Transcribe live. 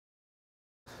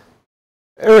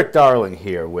Erik Darling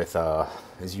here with,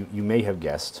 as you may have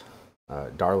guessed,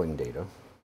 Darling Data.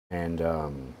 And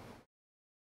in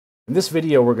this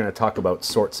video, we're going to talk about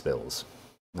sort spills.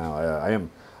 Now,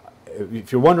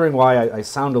 if you're wondering why I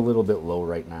sound a little bit low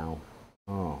right now,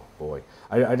 oh boy.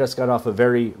 I just got off a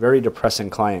very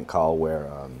depressing client call where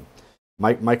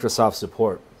Microsoft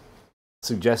support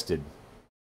suggested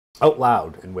out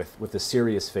loud and with a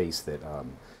serious face that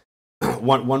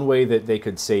one way that they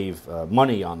could save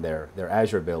money on their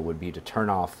Azure bill would be to turn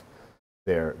off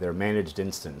their managed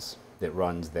instance that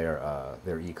runs their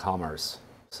e-commerce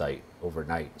site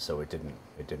overnight, so it didn't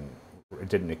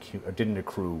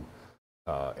accrue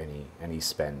any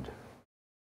spend.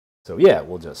 So yeah,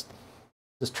 we'll just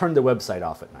turn the website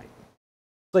off at night.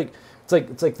 It's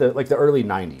like the early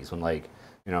 '90s when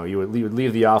you would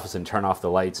leave the office and turn off the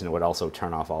lights, and it would also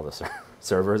turn off all the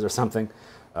servers or something.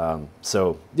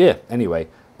 So yeah. Anyway,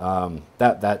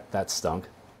 that stunk.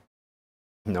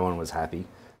 No one was happy.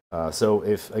 So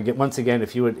once again,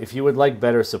 if you would like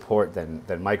better support than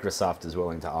Microsoft is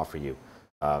willing to offer you,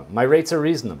 my rates are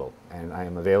reasonable, and I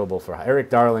am available for Erik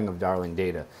Darling of Darling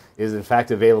Data is in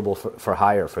fact available for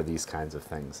hire for these kinds of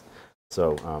things.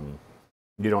 So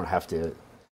you don't have to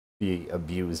be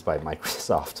abused by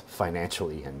Microsoft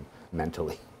financially and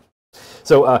mentally.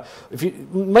 So if you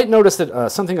might notice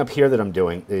that something up here that I'm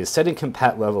doing is setting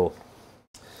compat level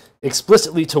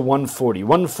explicitly to 140,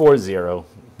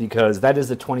 because that is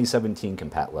the 2017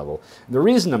 compat level. And the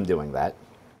reason I'm doing that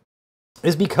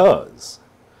is because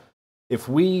if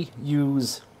we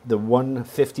use the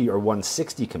 150 or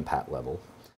 160 compat level,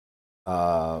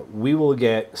 we will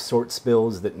get sort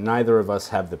spills that neither of us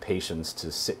have the patience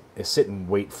to sit and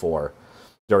wait for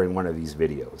during one of these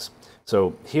videos.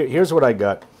 So here's what I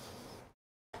got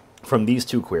from these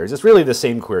two queries. It's really the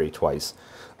same query twice,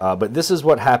 but this is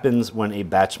what happens when a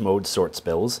batch mode sort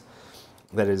spills.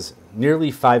 That is nearly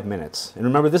 5 minutes. And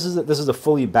remember, this is a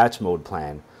fully batch mode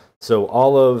plan, so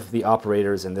all of the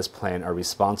operators in this plan are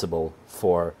responsible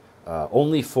for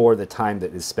only for the time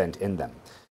that is spent in them.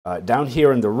 Down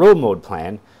here in the row mode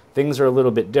plan, things are a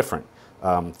little bit different.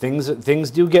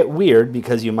 Things do get weird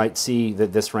because you might see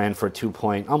that this ran for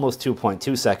almost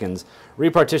 2.2 seconds.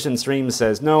 Repartition stream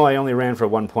says, no, I only ran for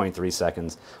 1.3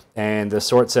 seconds. And the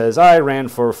sort says, I ran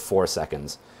for 4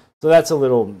 seconds. So that's a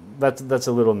little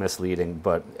misleading.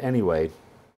 But anyway,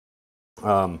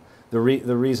 the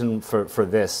reason for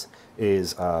this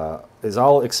is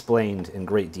all explained in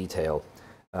great detail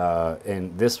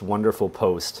in this wonderful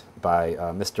post by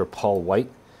Mr. Paul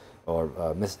White, or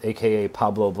aka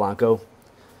Pablo Blanco.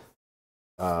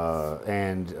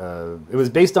 And it was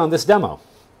based on this demo.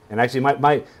 And actually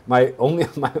my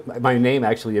name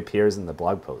actually appears in the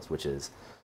blog post, which is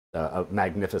a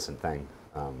magnificent thing.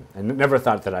 And never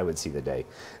thought that I would see the day.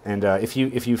 And if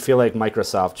you feel like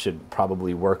Microsoft should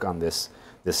probably work on this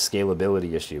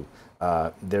scalability issue,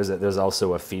 there's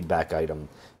also a feedback item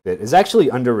that is actually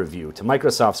under review. To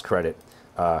Microsoft's credit,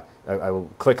 I will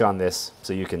click on this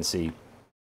so you can see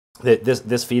that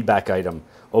this feedback item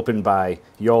opened by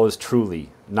yours truly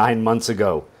 9 months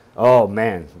ago. Oh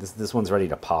man, this one's ready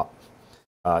to pop.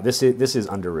 This is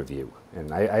under review,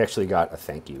 and I actually got a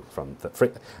thank you from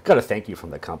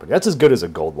the company. That's as good as a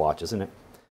gold watch, isn't it?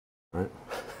 All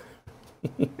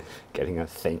right. Getting a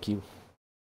thank you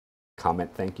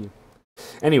comment, thank you.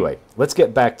 Anyway, let's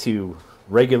get back to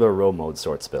regular row mode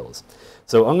sort spills.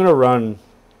 So I'm going to run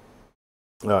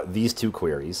these two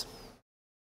queries,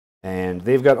 and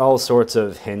they've got all sorts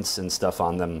of hints and stuff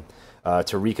on them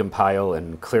to recompile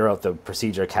and clear out the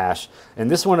procedure cache.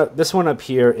 And this one up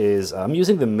here is I'm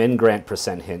using the min grant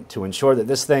 % hint to ensure that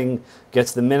this thing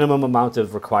gets the minimum amount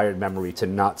of required memory to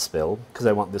not spill, because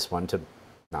I want this one to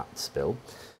not spill.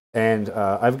 And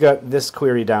I've got this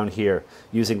query down here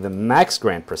using the max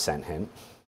grant % hint,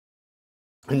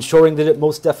 ensuring that it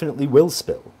most definitely will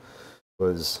spill. It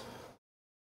was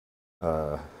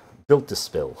built to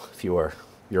spill, if you're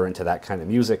into that kind of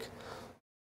music.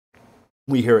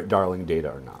 We here at Darling Data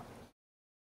are not.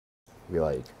 We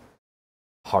like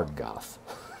hard goth.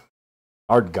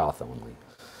 Hard goth only.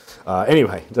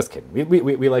 Anyway, just kidding.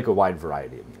 We like a wide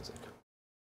variety of music.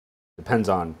 Depends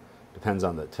on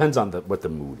what the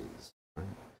mood is. Right?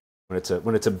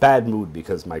 When it's a bad mood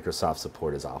because Microsoft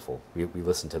support is awful, we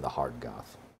listen to the hard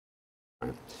goth.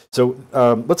 Right? So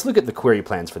let's look at the query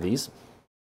plans for these,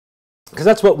 because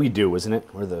that's what we do, isn't it?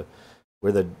 We're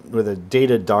the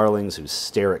data darlings who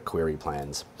stare at query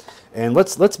plans. And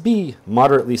let's be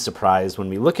moderately surprised when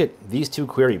we look at these two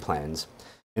query plans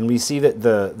and we see that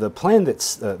the plan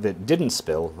that didn't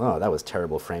spill, oh, that was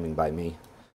terrible framing by me.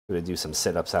 I'm going to do some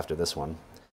sit-ups after this one.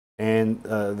 And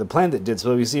the plan that did,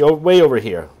 so we see way over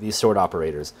here, these sort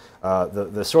operators.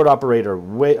 The sort operator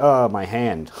way, my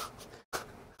hand.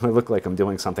 I look like I'm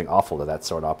doing something awful to that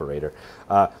sort operator.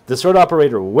 The sort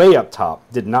operator way up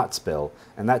top did not spill,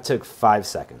 and that took 5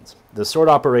 seconds. The sort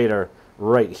operator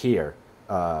right here,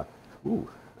 ooh,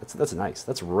 that's nice.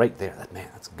 That's right there. Man,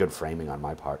 that's good framing on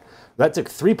my part. That took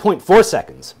 3.4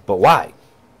 seconds, but why?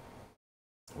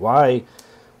 Why,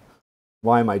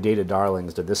 my data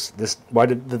darlings, did why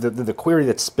did the query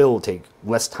that spilled take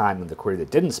less time than the query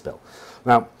that didn't spill?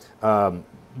 Now,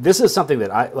 this is something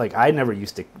that I never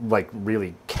used to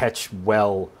really catch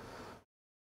well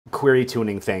query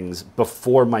tuning things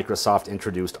before Microsoft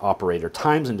introduced operator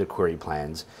times into query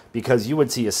plans, because you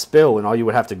would see a spill and all you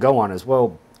would have to go on is,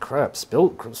 well, crap,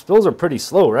 spills are pretty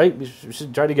slow, right? We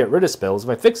should try to get rid of spills. If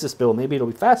I fix the spill, maybe it'll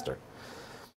be faster.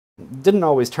 It didn't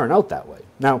always turn out that way.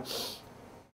 Now,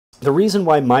 the reason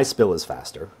why my spill is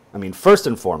faster, I mean, first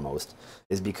and foremost,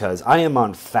 is because I am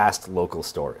on fast local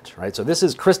storage, right? So this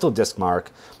is Crystal Disk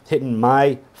Mark hitting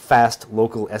my fast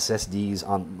local SSDs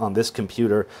on this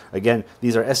computer. Again,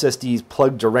 these are SSDs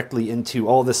plugged directly into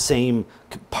all the same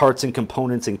parts and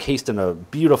components encased in a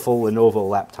beautiful Lenovo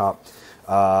laptop,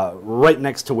 right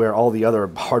next to where all the other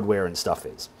hardware and stuff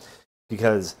is.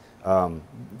 Because,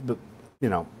 you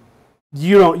know,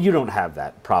 you don't have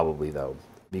that probably, though,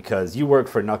 because you work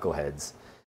for knuckleheads,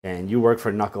 and you work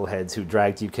for knuckleheads who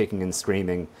dragged you kicking and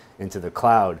screaming into the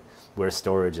cloud where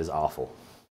storage is awful,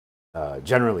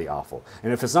 generally awful.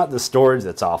 And if it's not the storage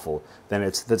that's awful, then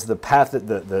that's the path that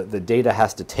the data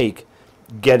has to take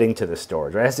getting to the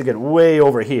storage. Right? It has to get way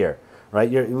over here. Right?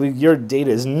 Your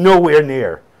data is nowhere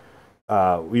near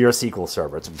your SQL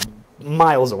server. It's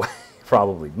miles away,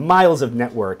 probably miles of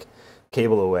network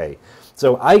cable away.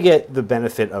 So I get the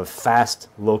benefit of fast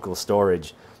local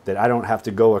storage that I don't have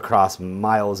to go across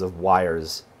miles of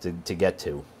wires to get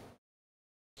to.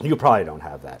 You probably don't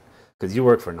have that because you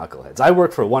work for knuckleheads. I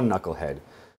work for one knucklehead,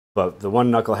 but the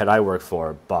one knucklehead I work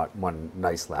for bought one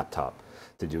nice laptop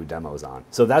to do demos on.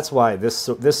 So that's why this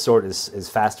sort is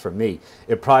fast for me.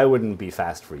 It probably wouldn't be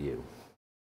fast for you.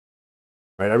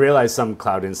 Right? I realize some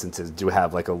cloud instances do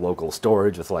have like a local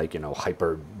storage with like, you know,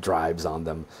 hyper drives on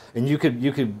them, and you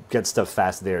could get stuff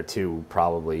fast there too,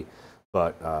 probably,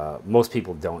 but most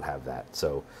people don't have that,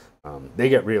 so they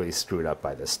get really screwed up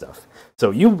by this stuff.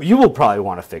 So you will probably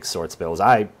want to fix sort spills.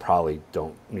 I probably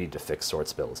don't need to fix sort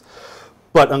spills,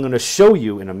 but I'm going to show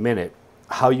you in a minute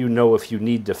how you know if you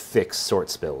need to fix sort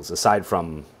spills, aside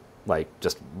from like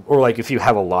or like if you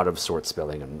have a lot of sort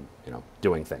spilling and, you know,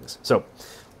 doing things. So.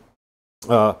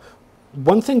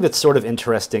 One thing that's sort of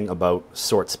interesting about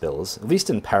sort spills, at least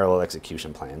in parallel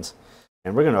execution plans,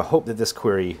 and we're going to hope that this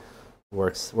query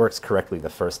works correctly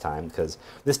the first time, because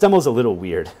this demo is a little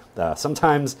weird.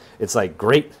 Sometimes it's like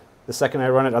great the second I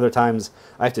run it. Other times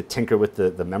I have to tinker with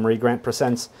the memory grant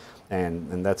percents,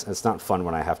 and it's not fun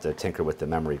when I have to tinker with the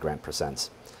memory grant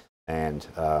percents. And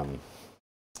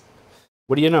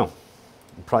what do you know?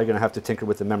 I'm probably going to have to tinker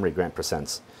with the memory grant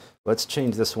percents. Let's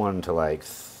change this one to like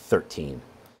 13.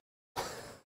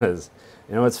 Because,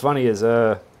 you know, what's funny is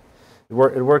it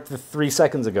worked 3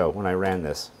 seconds ago when I ran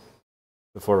this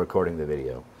before recording the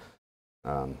video.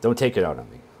 Don't take it out on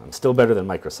me. I'm still better than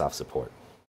Microsoft support.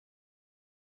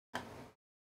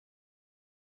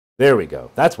 There we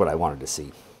go. That's what I wanted to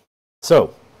see.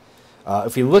 So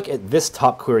if you look at this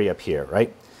top query up here,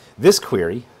 right? This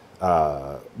query,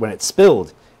 when it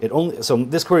spilled, so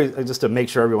this query, just to make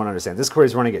sure everyone understands, this query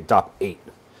is running at DOP 8.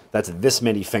 That's this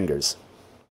many fingers.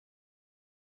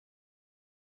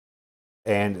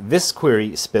 And this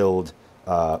query spilled,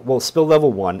 spilled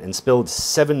level 1 and spilled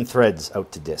 7 threads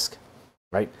out to disk,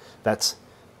 right? That's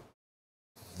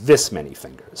this many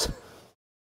fingers.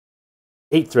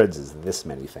 8 threads is this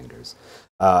many fingers.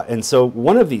 And so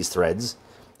one of these threads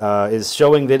is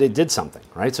showing that it did something,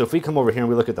 right? So if we come over here and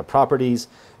we look at the properties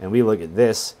and we look at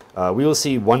this, we will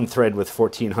see one thread with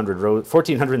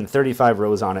 1,435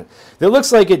 rows on it. That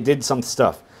looks like it did some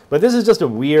stuff, but this is just a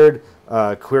weird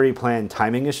query plan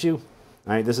timing issue,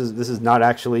 right? This is not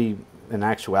actually in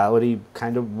actuality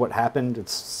kind of what happened.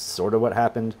 It's sort of what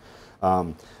happened.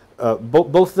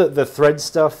 Both the thread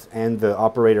stuff and the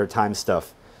operator time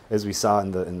stuff, as we saw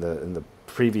in the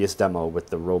previous demo with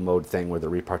the row mode thing where the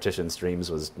repartition streams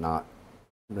was not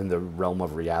in the realm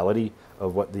of reality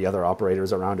of what the other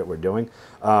operators around it were doing.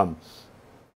 The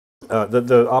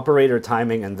operator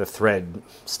timing and the thread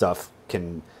stuff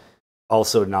can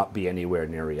also not be anywhere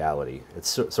near reality. It's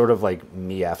sort of like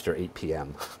me after 8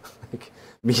 p.m. Like,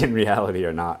 me and reality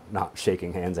are not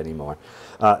shaking hands anymore.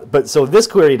 But so this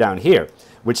query down here,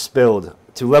 which spilled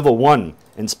to level 1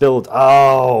 and spilled,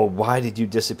 oh, why did you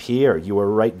disappear? You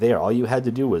were right there. All you had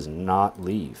to do was not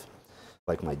leave,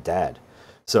 like my dad.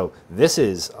 So this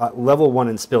is level 1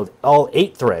 and spilled all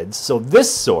 8 threads. So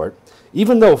this sort,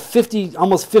 even though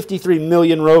almost 53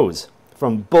 million rows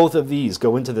from both of these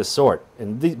go into this sort,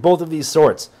 and both of these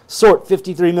sorts sort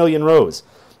 53 million rows,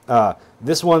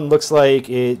 this one looks like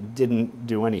it didn't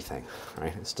do anything,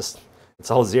 right? It's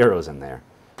all zeros in there,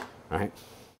 right?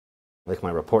 Like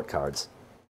my report cards.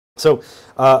 So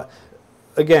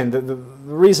again, the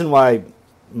reason why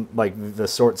like the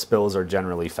sort spills are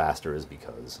generally faster is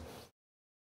because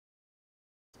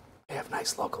they have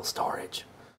nice local storage,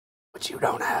 which you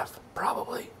don't have,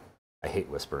 probably. I hate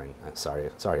whispering.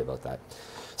 Sorry about that.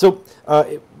 So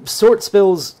sort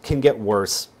spills can get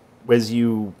worse as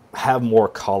you have more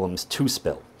columns to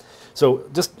spill. So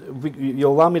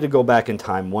you'll allow me to go back in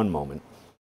time one moment.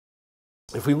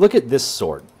 If we look at this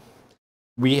sort,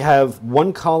 we have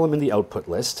one column in the output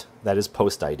list, that is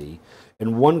post ID,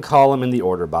 and one column in the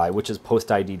order by, which is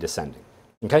post ID descending.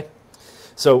 Okay?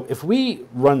 So if we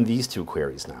run these two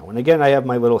queries now, and again I have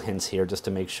my little hints here just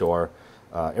to make sure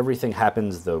everything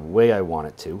happens the way I want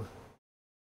it to.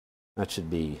 That should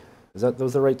be,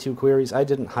 those the right two queries? I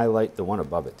didn't highlight the one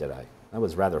above it, did I? That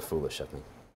was rather foolish of me.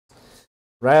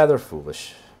 Rather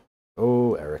foolish.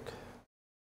 Oh, Erik,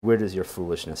 where does your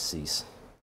foolishness cease?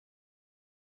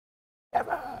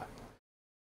 Ever.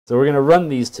 So we're going to run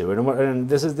these two, and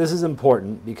this is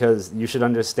important because you should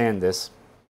understand this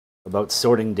about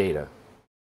sorting data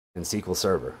in SQL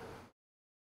Server,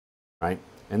 right?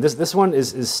 And this one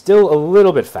is still a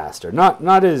little bit faster,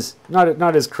 not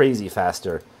as crazy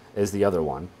faster as the other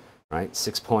one, right?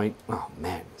 Oh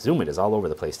man, Zoom it is all over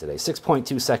the place today.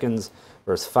 6.2 seconds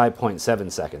versus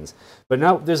 5.7 seconds. But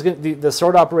now the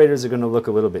sort operators are going to look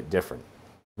a little bit different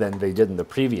than they did in the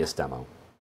previous demo.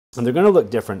 And they're going to look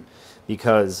different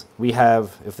because we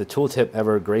have, if the tooltip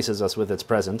ever graces us with its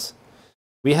presence,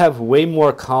 we have way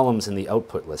more columns in the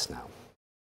output list now.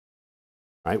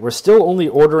 Right? We're still only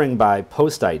ordering by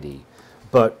post ID,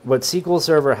 but what SQL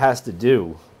Server has to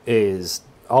do is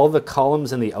all the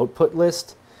columns in the output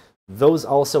list, those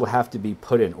also have to be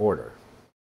put in order.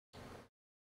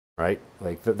 Right?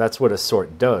 Like that's what a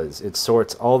sort does. It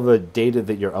sorts all the data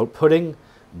that you're outputting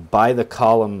by the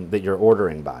column that you're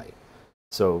ordering by.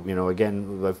 So, you know,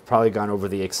 again, I've probably gone over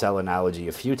the Excel analogy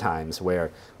a few times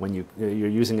where when you're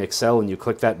using Excel and you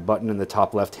click that button in the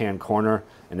top left-hand corner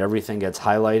and everything gets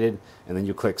highlighted, and then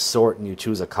you click sort and you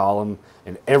choose a column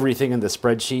and everything in the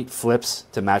spreadsheet flips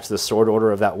to match the sort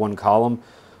order of that one column,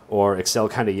 or Excel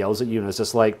kind of yells at you and it's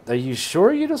just like, are you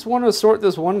sure you just want to sort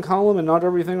this one column and not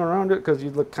everything around it because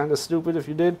you'd look kind of stupid if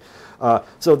you did?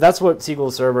 So that's what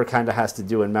SQL Server kind of has to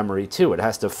do in memory too. It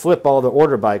has to flip all the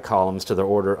order by columns to the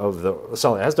order of the,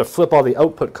 sorry, it has to flip all the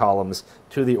output columns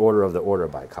to the order of the order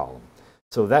by column.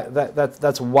 So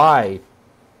that's why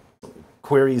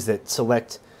queries that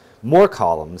select more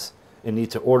columns and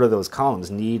need to order those columns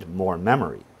need more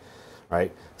memory,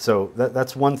 right? So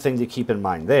that's one thing to keep in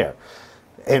mind there.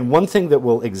 And one thing that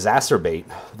will exacerbate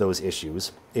those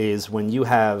issues is when you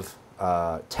have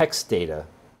text data,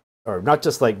 or not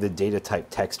just like the data type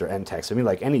text or end text, I mean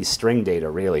like any string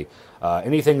data really,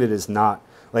 anything that is not,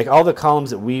 like all the columns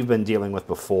that we've been dealing with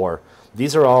before,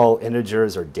 these are all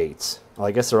integers or dates. Well,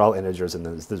 I guess they're all integers and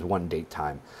there's one date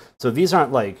time. So these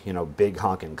aren't like, you know, big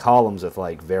honking columns with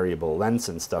like variable lengths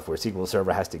and stuff where SQL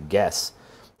Server has to guess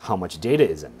how much data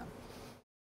is in them.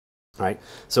 Right?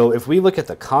 So if we look at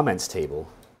the comments table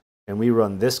and we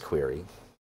run this query,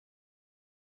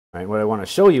 right, what I want to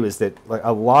show you is that like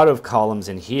a lot of columns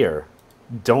in here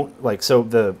don't like, so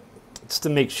just to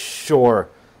make sure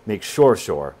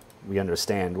we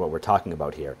understand what we're talking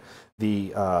about here.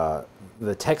 The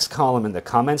text column in the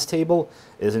comments table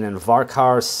is an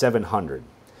nvarchar 700,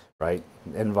 right?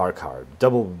 Nvarchar,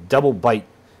 double byte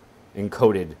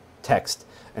encoded text.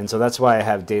 And so that's why I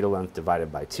have data length divided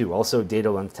by 2. Also,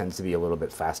 data length tends to be a little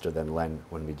bit faster than len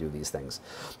when we do these things.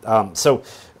 That's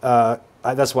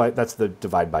the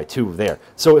divide by 2 there.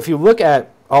 So if you look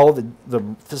at all the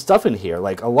stuff in here,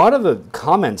 like a lot of the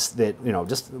comments that, you know,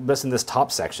 just in this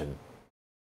top section,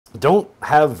 don't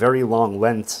have very long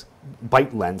lengths,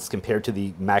 byte lengths compared to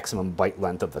the maximum byte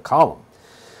length of the column.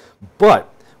 But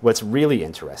what's really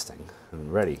interesting, I'm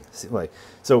ready,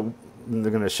 so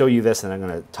they're going to show you this, and I'm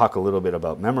going to talk a little bit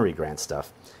about memory grant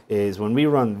stuff, is when we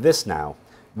run this now,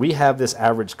 we have this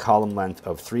average column length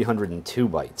of 302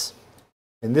 bytes.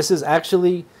 And this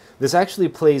actually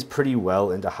plays pretty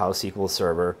well into how SQL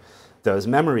Server does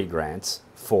memory grants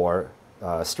for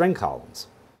string columns.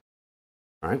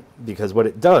 Right? Because what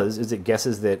it does is it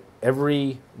guesses that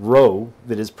every row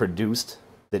that is produced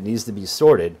that needs to be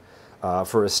sorted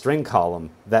for a string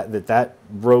column, that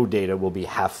row data will be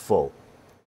half full.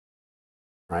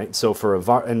 Right? So for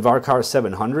in varchar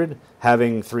 700,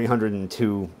 having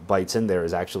 302 bytes in there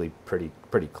is actually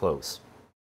pretty close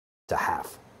to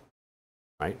half.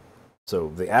 Right?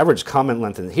 So the average comment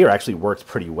length in here actually works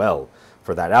pretty well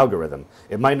for that algorithm.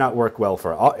 It might not work well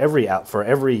for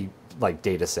every like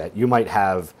data set. You might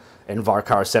have in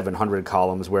varchar 700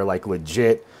 columns where like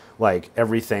legit like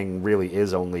everything really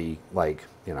is only like,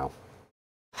 you know,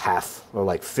 half or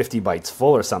like 50 bytes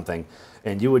full or something,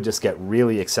 and you would just get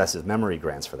really excessive memory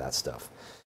grants for that stuff.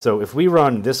 So if we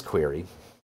run this query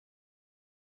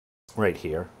right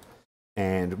here,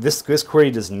 and this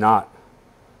query does not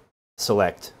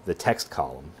select the text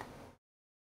column,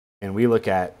 and we look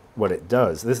at what it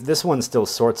does, this one still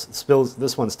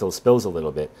spills a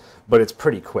little bit, but it's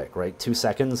pretty quick, right? 2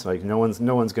 seconds, like no one's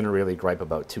going to really gripe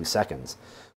about 2 seconds.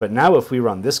 But now if we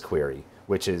run this query,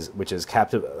 which is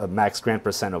capped a max grant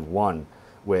percent of 1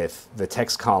 with the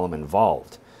text column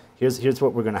involved, here's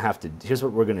what we're going to have to, here's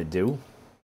what we're going to do,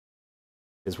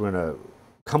 is we're going to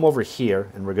come over here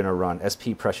and we're going to run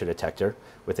SP pressure detector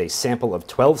with a sample of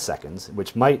 12 seconds,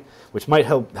 which might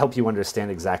help you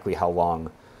understand exactly how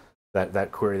long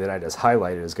that query that I just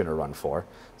highlighted is going to run for.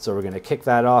 So we're going to kick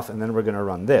that off, and then we're going to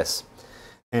run this.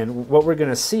 And what we're going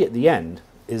to see at the end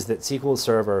is that SQL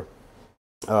Server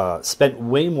spent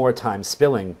way more time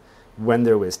spilling when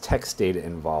there was text data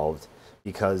involved,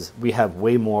 because we have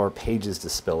way more pages to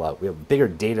spill out. We have bigger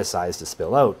data size to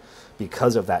spill out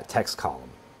because of that text column.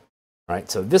 Right?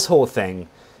 So this whole thing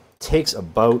takes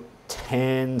about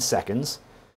 10 seconds,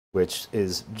 which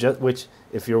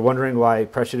if you're wondering why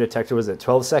pressure detector was at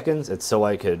 12 seconds, it's so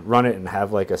I could run it and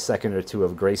have like a second or two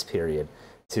of grace period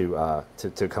to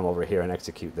come over here and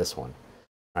execute this one.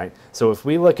 Right? So if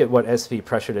we look at what SP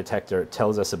pressure detector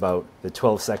tells us about the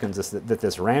 12 seconds that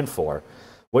this ran for,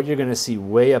 what you're going to see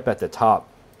way up at the top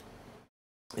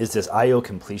is this IO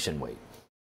completion wait.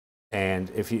 And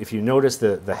if you notice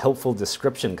the helpful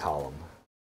description column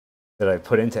that I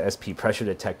put into SP pressure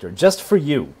detector just for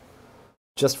you,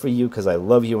 because I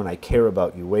love you and I care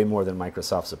about you way more than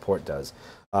Microsoft support does,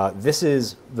 this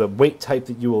is the wait type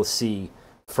that you will see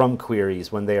from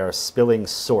queries when they are spilling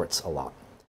sorts a lot.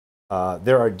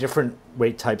 There are different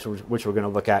wait types which we're going to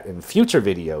look at in future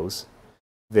videos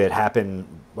that happen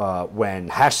when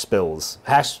hash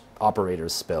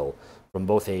operators spill from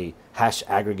both a hash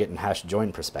aggregate and hash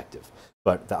join perspective.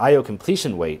 But the IO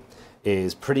completion wait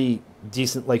is pretty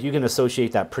decent. Like, you can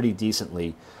associate that pretty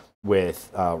decently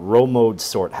with row mode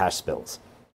sort hash spills.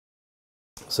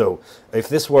 So if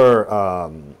this were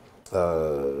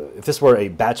a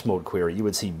batch mode query, you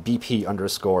would see BP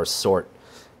underscore sort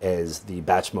as the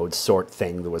batch mode sort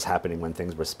thing that was happening when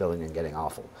things were spilling and getting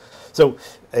awful. So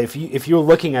if you're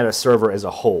looking at a server as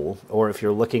a whole, or if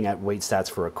you're looking at wait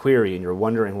stats for a query and you're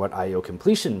wondering what IO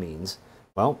completion means,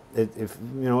 well,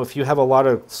 if you have a lot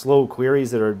of slow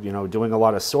queries that are doing a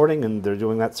lot of sorting, and they're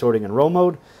doing that sorting in row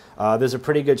mode, there's a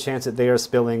pretty good chance that they are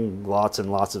spilling lots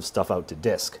and lots of stuff out to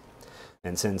disk.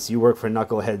 And since you work for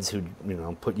knuckleheads who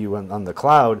put you on the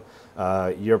cloud,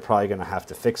 you're probably going to have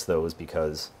to fix those,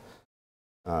 because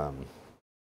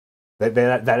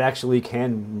that actually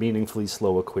can meaningfully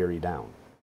slow a query down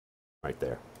right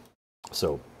there.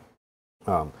 So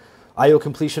IO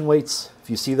completion waits,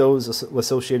 if you see those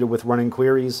associated with running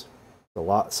queries,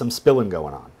 some spilling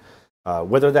going on.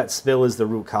 Whether that spill is the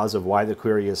root cause of why the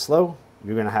query is slow,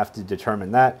 you're going to have to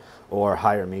determine that, or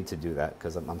hire me to do that,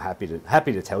 because I'm happy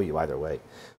to tell you either way.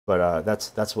 But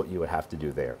that's what you would have to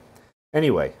do there.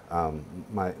 Anyway,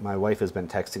 my wife has been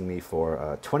texting me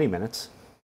for 20 minutes.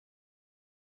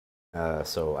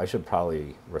 So I should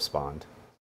probably respond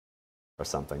or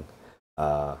something.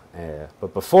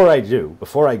 But before I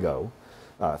go,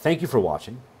 thank you for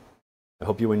watching. I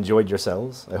hope you enjoyed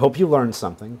yourselves. I hope you learned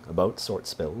something about sort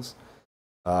spills.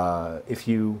 If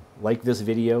you like this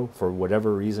video, for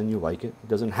whatever reason you like it, it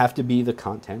doesn't have to be the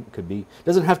content. It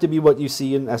doesn't have to be what you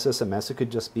see in SSMS. It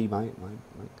could just be my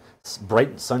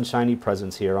bright, sunshiny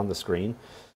presence here on the screen.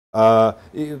 I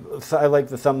like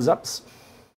the thumbs ups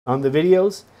on the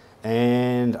videos.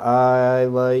 And I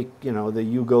like, the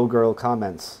 "you go girl"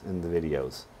 comments in the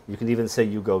videos. You can even say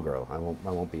 "you go girl." I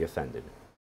won't be offended.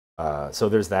 So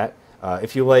there's that.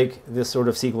 If you like this sort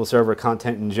of SQL Server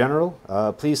content in general,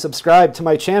 please subscribe to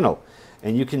my channel,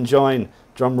 and you can join.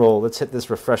 Drum roll. Let's hit this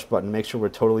refresh button. Make sure we're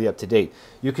totally up to date.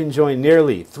 You can join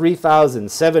nearly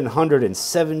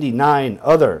 3,779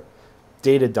 other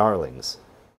data darlings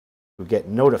who get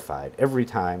notified every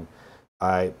time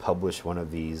I publish one of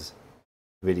these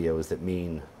videos that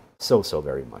mean so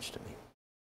very much to me.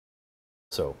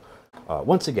 So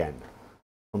once again,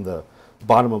 from the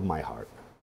bottom of my heart.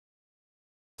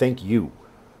 Thank you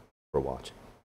for watching.